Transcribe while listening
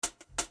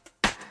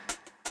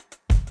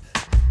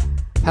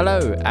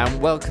Hello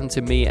and welcome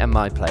to Me and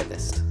My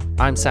Playlist.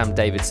 I'm Sam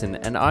Davidson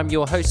and I'm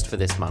your host for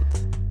this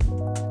month.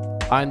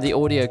 I'm the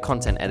audio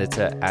content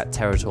editor at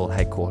Territorial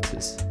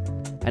Headquarters,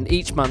 and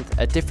each month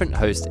a different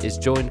host is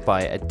joined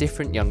by a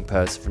different young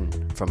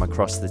person from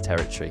across the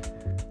territory.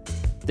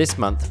 This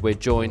month we're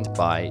joined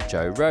by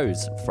Joe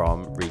Rose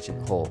from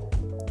Regent Hall.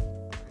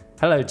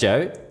 Hello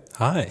Joe.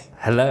 Hi.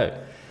 Hello.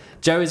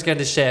 Joe is going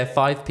to share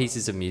 5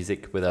 pieces of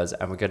music with us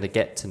and we're going to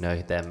get to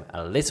know them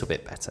a little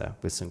bit better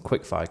with some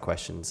quickfire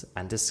questions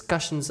and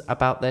discussions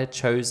about their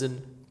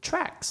chosen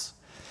tracks.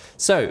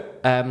 So,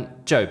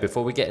 Joe,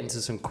 before we get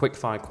into some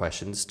quickfire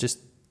questions, just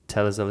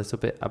tell us a little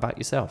bit about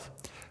yourself.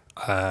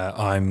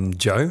 I'm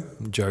Joe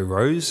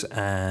Rose,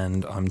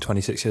 and I'm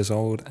 26 years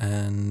old,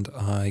 and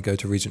I go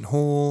to Regent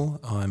Hall.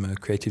 I'm a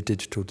creative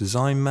digital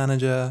design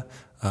manager.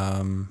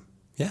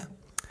 Yeah.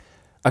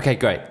 Okay,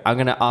 great. I'm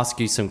going to ask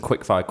you some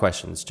quickfire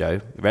questions,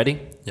 Joe. Ready?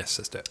 Yes,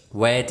 let's do it.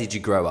 Where did you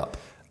grow up?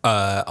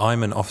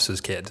 I'm an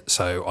officer's kid,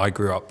 so I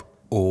grew up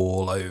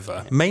all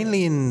over,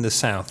 mainly in the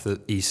south,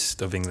 the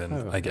east of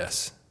England, I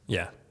guess.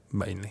 Yeah,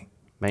 mainly.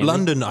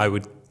 London,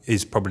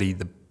 is probably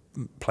the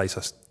place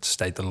I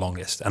stayed the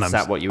longest. And is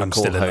that what you would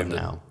call home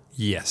now?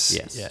 Yes.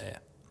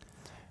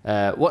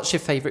 Yeah. What's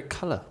your favourite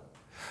colour?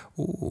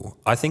 Ooh,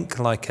 I think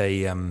like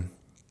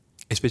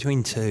it's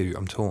between two.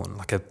 I'm torn.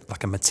 Like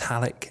a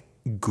metallic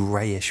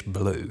greyish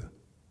blue,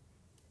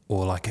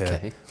 or like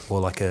a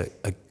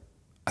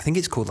I think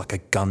it's called like a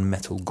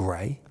gunmetal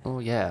grey. Oh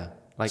yeah,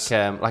 like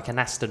an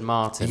Aston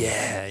Martin.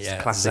 Yeah,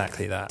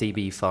 exactly that.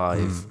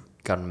 DB5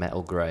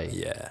 gunmetal grey.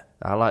 Yeah,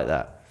 I like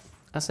that.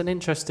 That's an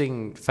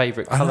interesting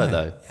favourite colour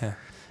though.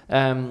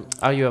 Yeah.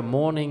 Are you a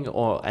morning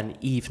or an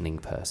evening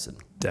person?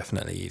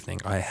 Definitely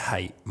evening. I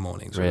hate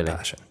mornings really? With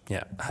passion.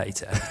 Yeah,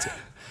 hate it.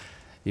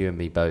 You and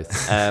me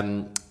both.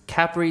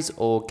 Cadbury's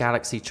or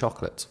Galaxy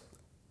chocolate?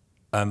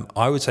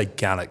 I would say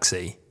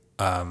Galaxy.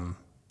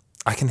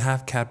 I can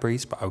have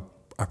Cadbury's, but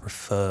I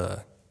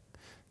prefer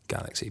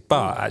Galaxy.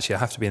 But actually, I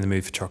have to be in the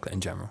mood for chocolate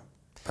in general,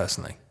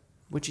 personally.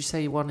 Would you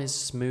say one is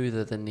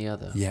smoother than the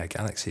other? Yeah,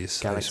 Galaxy is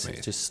so smooth.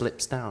 Galaxy just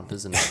slips down,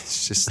 doesn't it?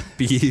 It's just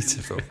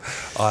beautiful.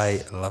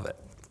 I love it.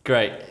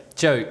 Great.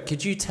 Joe,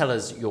 could you tell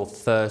us your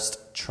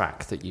first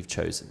track that you've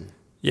chosen?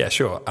 Yeah,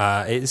 sure.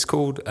 It's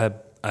called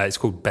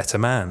Better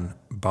Man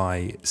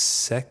by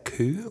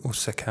Sekou or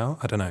Sekau,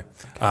 I don't know.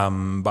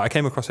 Okay. But I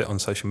came across it on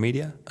social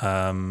media.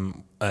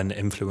 An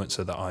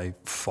influencer that I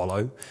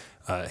follow,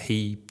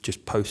 he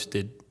just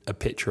posted a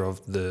picture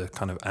of the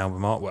kind of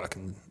album artwork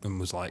and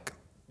was like,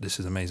 this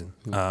is amazing.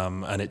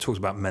 And it talks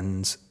about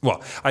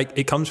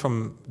it comes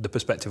from the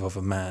perspective of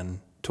a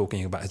man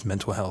talking about his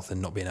mental health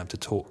and not being able to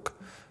talk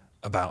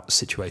about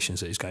situations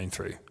that he's going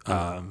through.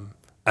 And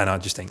I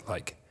just think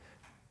like,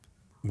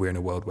 we're in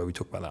a world where we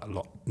talk about that a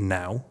lot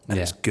now, and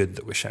it's good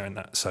that we're sharing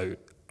that. So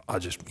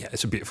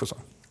it's a beautiful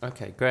song.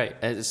 Okay,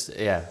 great.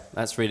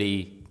 That's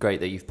really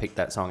great that you've picked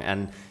that song,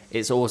 and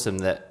it's awesome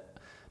that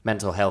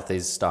mental health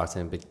is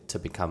starting to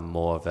become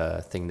more of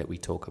a thing that we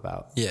talk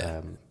about. Yeah,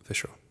 for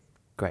sure.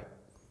 Great.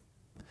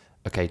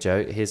 Okay,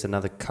 Joe, here's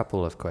another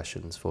couple of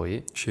questions for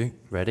you. Shoot.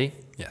 Ready?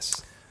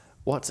 Yes.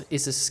 What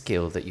is a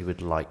skill that you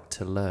would like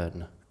to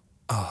learn?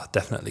 Oh,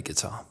 definitely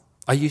guitar.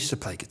 I used to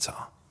play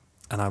guitar.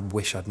 And I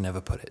wish I'd never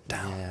put it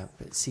down. Yeah,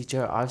 but see,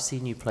 Joe, I've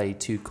seen you play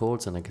 2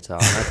 chords on a guitar,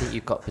 and I think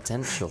you've got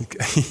potential.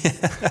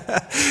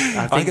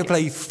 I can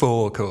play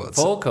 4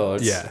 chords. 4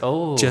 chords? Yeah,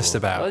 oh, just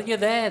about. Well, you're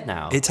there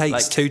now. It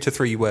takes 2 to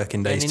 3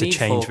 working days to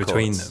change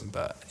between them,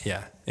 but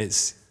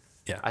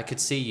I could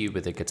see you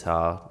with a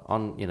guitar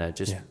on,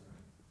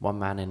 one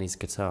man in his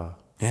guitar.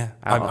 Yeah,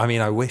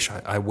 I wish.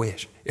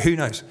 Who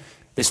knows?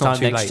 This time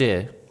next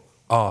year?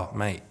 Oh,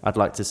 mate. I'd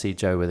like to see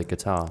Joe with a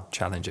guitar.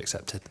 Challenge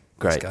accepted.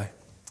 Great. Let's go.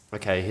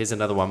 Okay, here's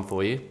another one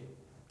for you.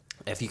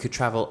 If you could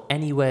travel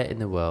anywhere in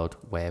the world,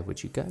 where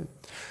would you go?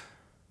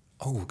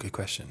 Oh, good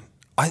question.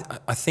 I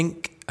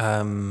think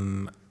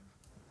there's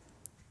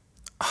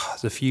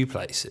a few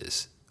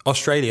places.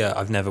 Australia,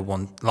 I've never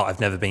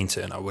been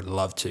to, and I would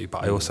love to,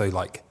 but I also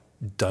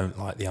don't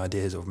like the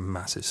ideas of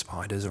massive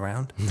spiders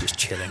around, just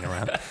chilling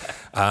around.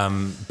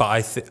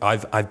 But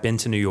I've been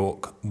to New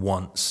York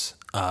once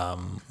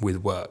with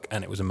work,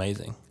 and it was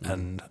amazing.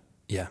 And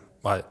yeah.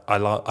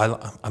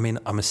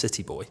 I'm a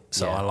city boy,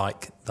 so I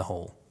like the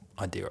whole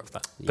idea of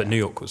that. But New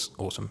York was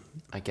awesome.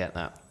 I get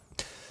that.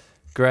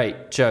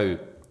 Great. Joe,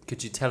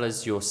 could you tell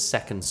us your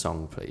second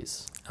song,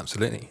 please?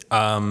 Absolutely.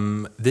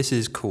 This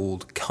is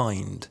called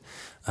Kind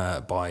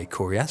by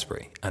Corey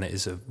Asbury, and it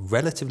is a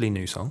relatively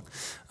new song,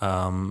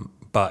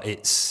 but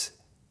it's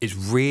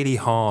really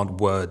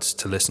hard words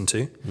to listen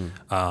to,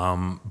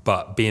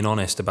 but being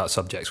honest about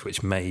subjects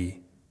which may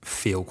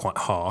feel quite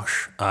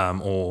harsh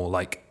or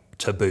like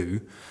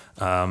taboo,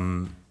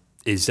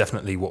 is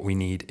definitely what we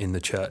need in the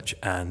church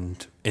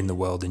and in the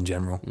world in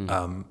general.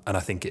 And I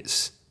think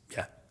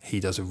he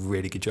does a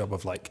really good job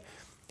of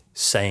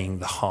saying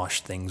the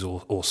harsh things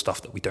or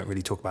stuff that we don't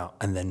really talk about,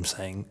 and then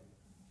saying,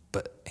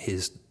 but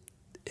here's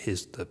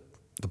the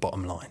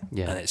bottom line.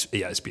 Yeah. And it's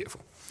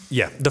beautiful.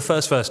 Yeah. The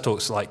first verse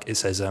talks it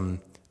says,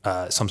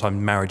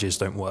 sometimes marriages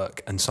don't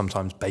work, and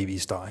sometimes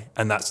babies die,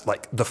 and that's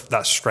like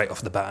that's straight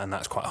off the bat, and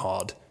that's quite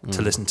hard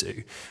to listen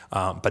to.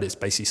 But it's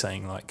basically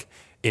saying like,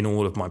 in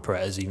all of my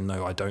prayers, even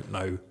though I don't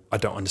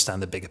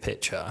understand the bigger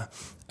picture,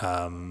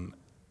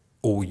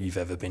 all you've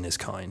ever been is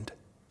kind.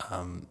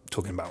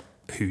 Talking about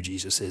who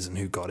Jesus is and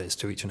who God is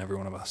to each and every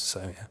one of us. So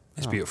yeah,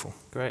 it's beautiful.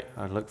 Great.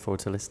 I look forward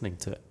to listening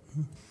to it.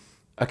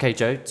 Okay,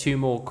 Joe, 2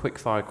 more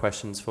quick-fire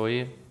questions for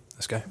you.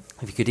 Let's go.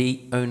 If you could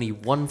eat only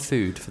one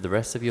food for the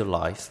rest of your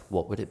life,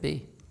 what would it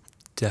be?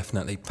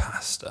 Definitely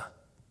pasta.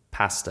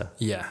 Pasta.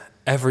 Yeah,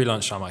 every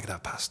lunchtime I could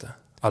have pasta.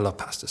 I love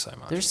pasta so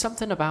much. There's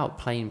something about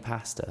plain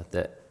pasta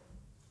that...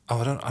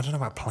 Oh, I don't know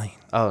about plain.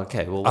 Oh,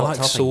 okay. Well, I what like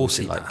topping would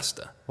saucy you like?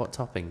 pasta. What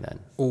topping then?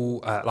 All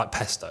like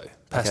pesto.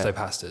 Pesto Okay.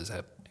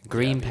 pastas.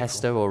 Green beautiful.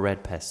 pesto or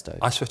red pesto?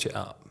 I switch it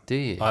up. Do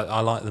you?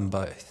 I like them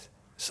both.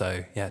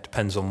 So yeah, it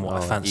depends on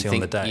what I fancy on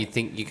the day. You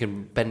think you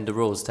can bend the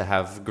rules to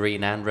have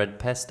green and red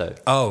pesto?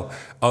 Oh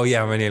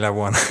yeah, I'm only allowed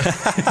one.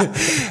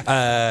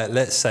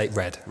 Let's say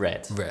red.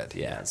 Red.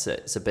 Yeah,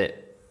 it's a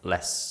bit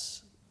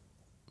less...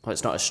 Well,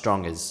 it's not as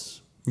strong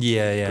as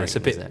Yeah, green, it's a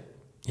bit. is it?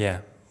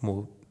 Yeah,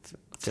 more.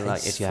 I feel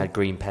like if you had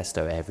green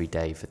pesto every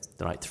day for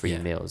like 3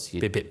 meals,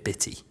 be a bit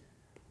bitty.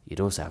 you'd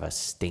also have a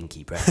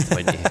stinky breath,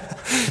 wouldn't you?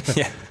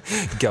 Yeah,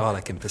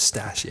 garlic and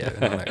pistachio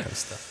and all that kind of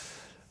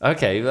stuff.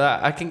 Okay, well,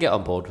 I can get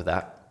on board with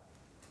that.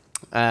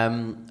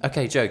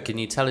 Okay, Joe, can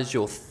you tell us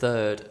your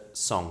 3rd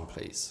song,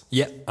 please?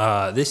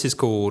 Yeah, this is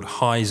called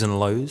Highs and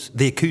Lows,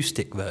 the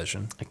acoustic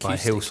version by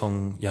Acoustic.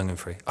 Hillsong Young and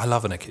Free. I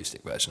love an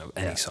acoustic version of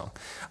any song.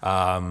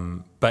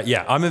 But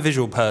yeah, I'm a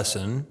visual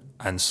person,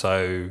 and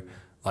so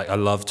like I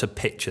love to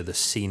picture the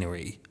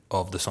scenery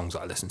of the songs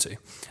that I listen to.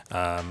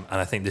 And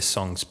I think this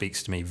song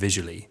speaks to me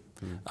visually.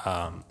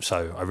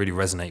 So I really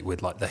resonate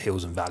with like the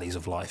hills and valleys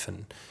of life,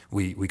 and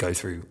we go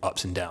through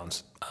ups and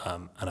downs.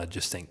 And I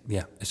just think,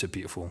 yeah, it's a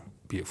beautiful,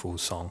 beautiful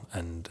song,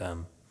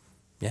 and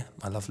yeah,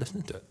 I love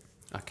listening to it.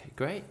 Okay,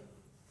 great.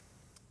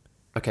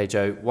 Okay,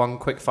 Joe, one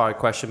quick fire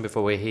question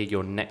before we hear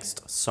your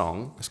next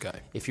song. Let's go.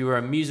 If you were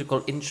a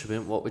musical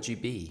instrument, what would you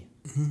be?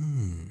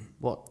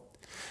 What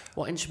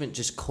instrument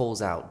just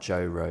calls out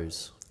Joe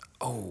Rose?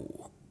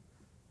 Oh,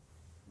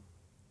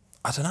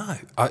 I don't know.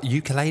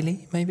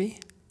 Ukulele, maybe?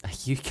 A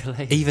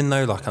ukulele? Even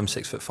though, like, I'm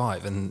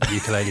 6'5" and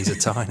ukuleles are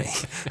tiny.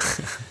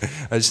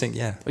 I just think,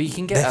 yeah. Well, you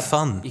can get they're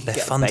fun. You can They're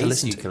get fun a to bass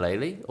listen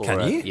ukulele. Or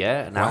Can you?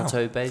 Yeah, an Wow.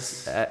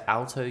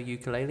 alto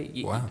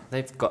ukulele. Wow.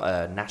 They've got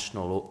a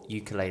national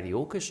ukulele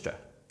orchestra.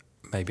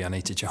 Maybe I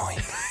need to join.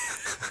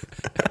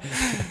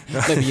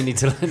 Maybe you need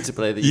to learn to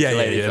play the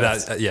ukulele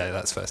first.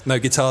 That's first. No,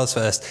 guitars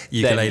first,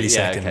 ukulele yeah,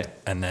 second, okay.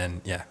 and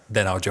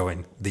then I'll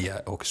join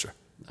the orchestra.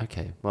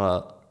 Okay,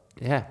 well,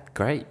 yeah,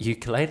 great.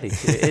 Ukulele,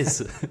 it is.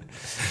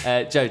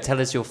 Joe, tell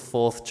us your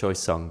 4th choice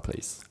song,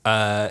 please.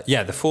 The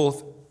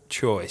 4th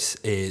choice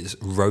is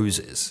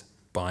Roses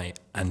by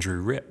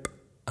Andrew Ripp.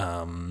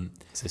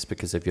 Is this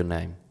because of your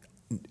name?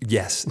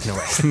 Yes, in a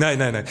way.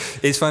 No.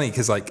 It's funny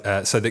because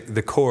so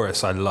the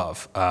chorus I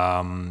love.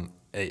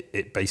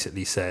 It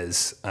basically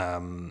says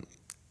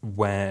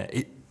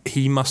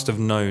he must have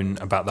known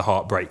about the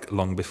heartbreak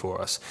long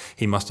before us.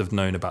 He must have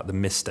known about the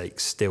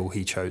mistakes. Still,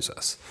 he chose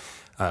us.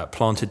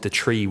 Planted the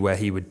tree where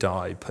he would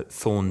die. Put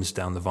thorns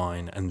down the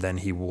vine, and then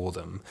he wore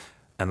them.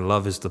 And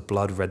love is the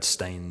blood red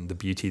stain, the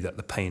beauty that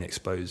the pain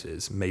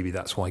exposes. Maybe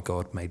that's why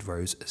God made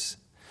roses.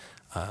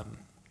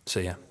 So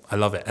yeah, I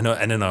love it. And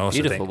then I also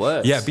Beautiful think,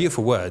 words. yeah,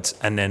 beautiful words.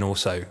 And then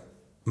also,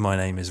 my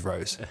name is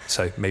Rose.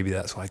 So maybe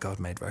that's why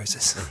God made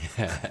roses.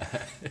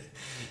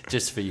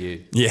 Just for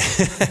you. Yeah,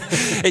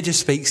 it just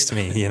speaks to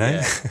me, you know.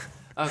 Yeah.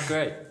 Oh,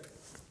 great.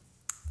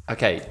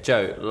 Okay,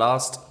 Joe,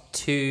 last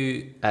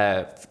 2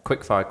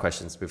 quick fire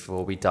questions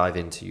before we dive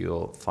into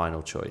your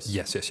final choice.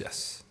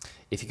 Yes.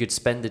 If you could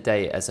spend a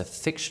day as a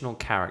fictional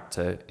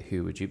character,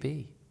 who would you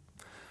be?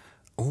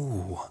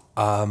 Ooh,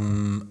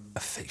 a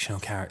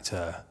fictional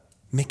character,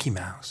 Mickey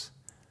Mouse.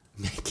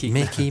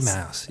 Mickey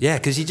Mouse. Yeah,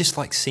 because he just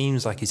like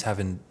seems like he's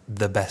having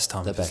the best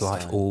time of his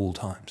life all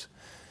times.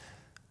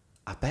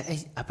 I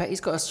bet he's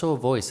got a sore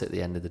voice at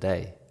the end of the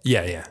day.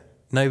 Yeah.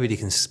 Nobody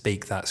can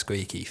speak that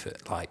squeaky for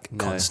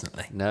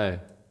constantly. No.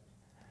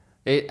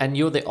 And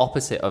you're the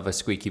opposite of a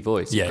squeaky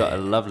voice. You've got a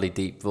lovely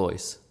deep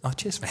voice. Oh,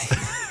 cheers, mate.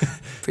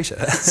 Appreciate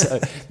that. So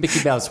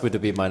Mickey Mouse would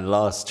have been my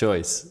last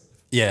choice.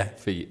 Yeah.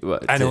 For you.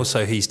 And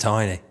also he's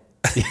tiny.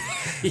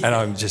 And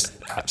I'm just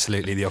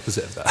absolutely the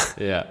opposite of that.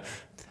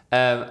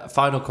 Yeah.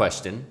 Final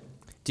question.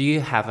 Do you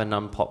have an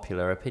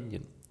unpopular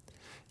opinion?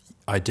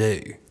 I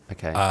do.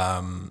 Okay.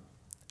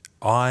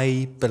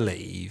 I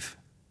believe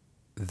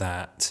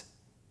that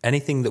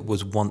anything that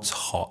was once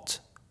hot,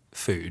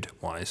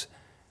 food-wise,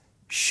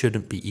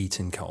 shouldn't be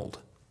eaten cold.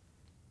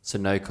 So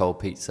no cold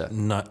pizza?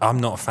 No, I'm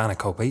not a fan of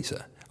cold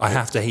pizza. I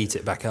have to heat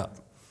it back up.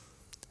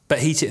 But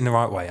heat it in the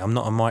right way. I'm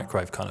not a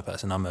microwave kind of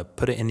person. I'm going to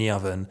put it in the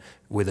oven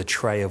with a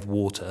tray of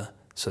water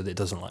so that it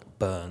doesn't like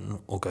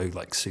burn or go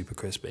like super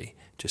crispy.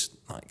 Just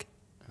like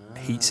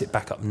heats it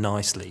back up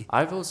nicely.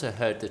 I've also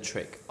heard the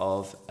trick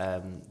of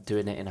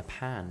doing it in a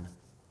pan.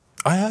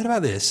 I heard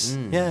about this.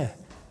 Yeah.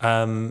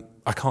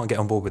 I can't get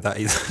on board with that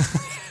either.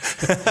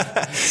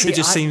 It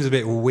just seems a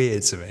bit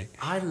weird to me.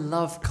 I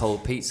love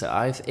cold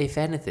pizza. If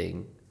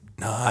anything,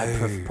 No.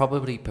 I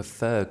probably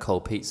prefer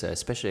cold pizza,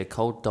 especially a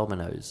cold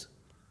Domino's.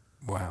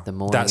 Wow. The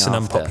morning That's an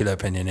after. unpopular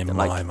opinion in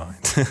my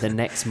mind. The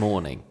next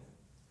morning.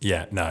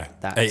 Yeah, no.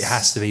 That's- It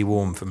has to be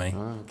warm for me.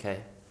 Oh,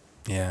 okay.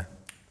 Yeah.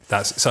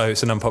 So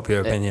it's an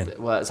unpopular opinion.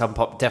 Well, it's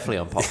definitely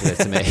unpopular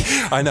to me.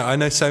 I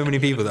know so many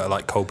people that are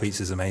like cold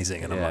pizza's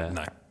amazing, and I'm Yeah. like,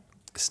 no,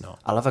 it's not.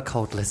 I love a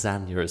cold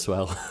lasagna as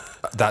well.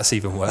 That's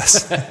even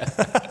worse.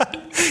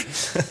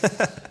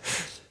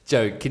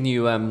 Joe, can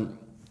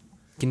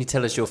you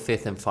tell us your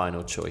fifth and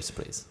final choice,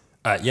 please?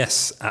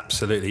 Yes,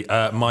 absolutely.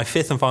 My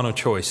fifth and final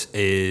choice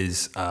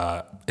is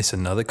it's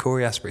another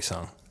Corey Asbury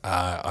song.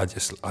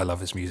 I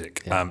love his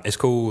music. Yeah. It's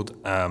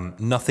called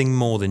Nothing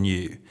More Than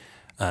You,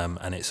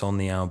 and it's on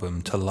the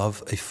album To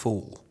Love a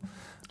Fool.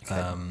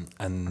 Okay.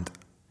 And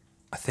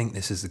I think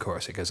this is the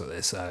chorus. It goes like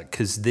this: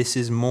 "'Cause this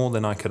is more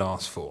than I could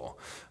ask for,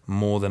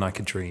 more than I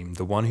could dream.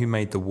 The one who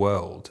made the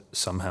world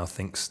somehow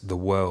thinks the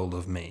world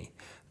of me.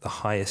 The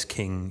highest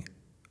king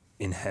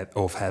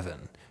of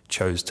heaven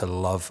chose to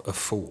love a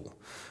fool.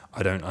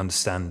 I don't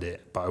understand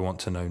it, but I want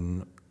to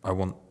know.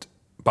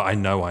 But I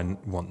know I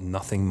want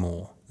nothing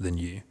more than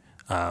you."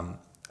 And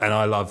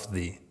I love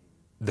the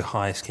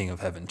highest king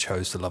of heaven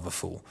chose to love a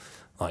fool,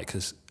 like,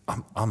 because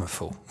I'm a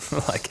fool,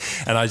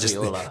 and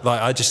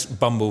I just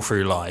bumble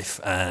through life,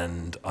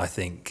 and I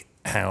think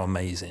how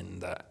amazing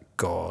that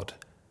God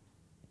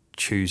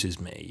chooses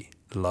me,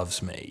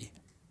 loves me,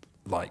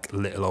 like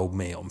little old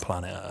me on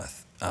planet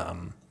Earth.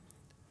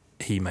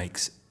 He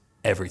makes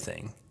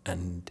everything,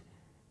 and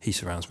he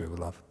surrounds me with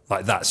love.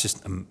 Like, that's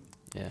just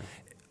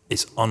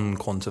it's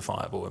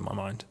unquantifiable in my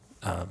mind,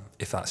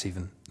 if that's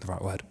even the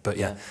right word. But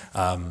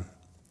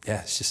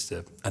it's just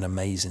an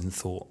amazing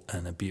thought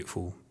and a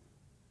beautiful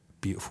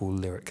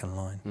lyric and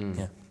line.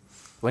 Yeah.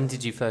 When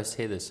did you first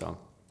hear this song?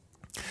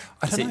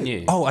 Is it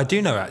new? Oh, I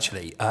do know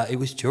actually. It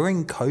was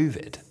during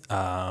COVID,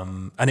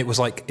 and it was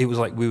like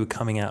we were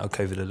coming out of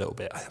COVID a little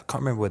bit. I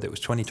can't remember whether it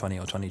was 2020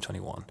 or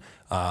 2021.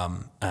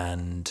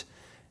 And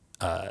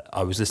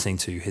I was listening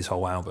to his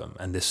whole album,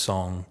 and this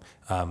song.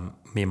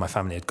 Me and my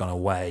family had gone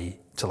away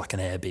to like an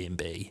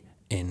Airbnb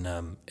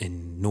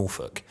in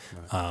Norfolk,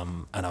 right.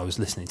 And I was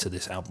listening to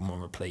this album on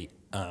repeat,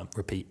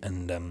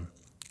 and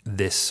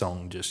this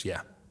song just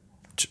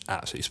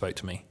absolutely spoke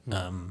to me.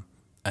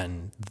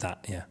 And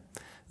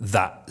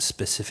that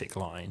specific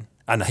line,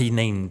 and he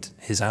named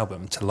his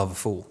album To Love a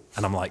Fool,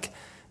 and I'm like,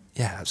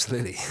 yeah,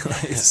 absolutely,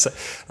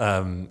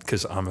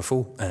 because I'm a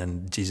fool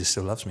and Jesus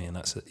still loves me, and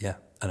that's an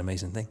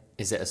amazing thing.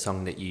 Is it a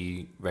song that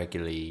you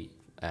regularly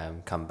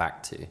come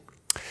back to?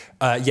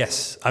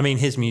 Yes, I mean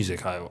his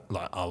music.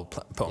 I'll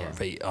put on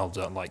repeat. I'll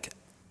do, like,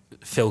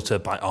 filter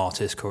by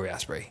artist Corey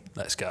Asbury.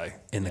 Let's go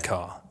in the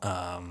car.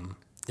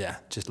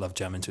 Just love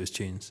jamming to his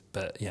tunes.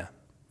 But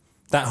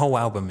that whole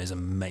album is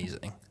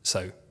amazing.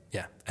 So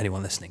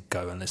anyone listening,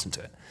 go and listen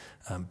to it.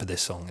 But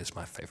this song is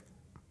my favorite.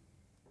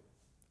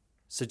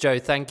 So Joe,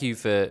 thank you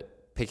for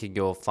picking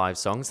your 5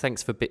 songs.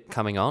 Thanks for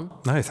coming on.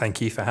 No,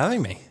 thank you for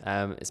having me.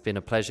 It's been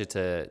a pleasure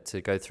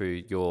to go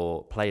through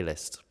your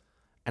playlist.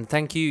 And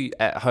thank you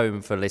at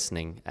home for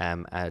listening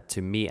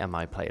to me and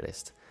my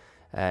playlist.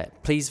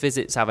 Please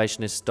visit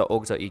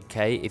salvationist.org.uk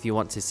if you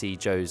want to see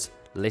Joe's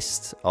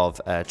list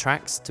of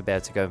tracks, to be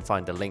able to go and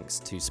find the links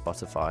to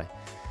Spotify.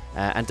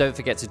 And don't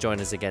forget to join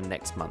us again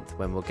next month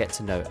when we'll get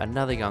to know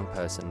another young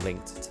person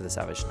linked to the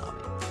Salvation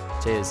Army.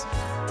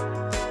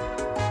 Cheers.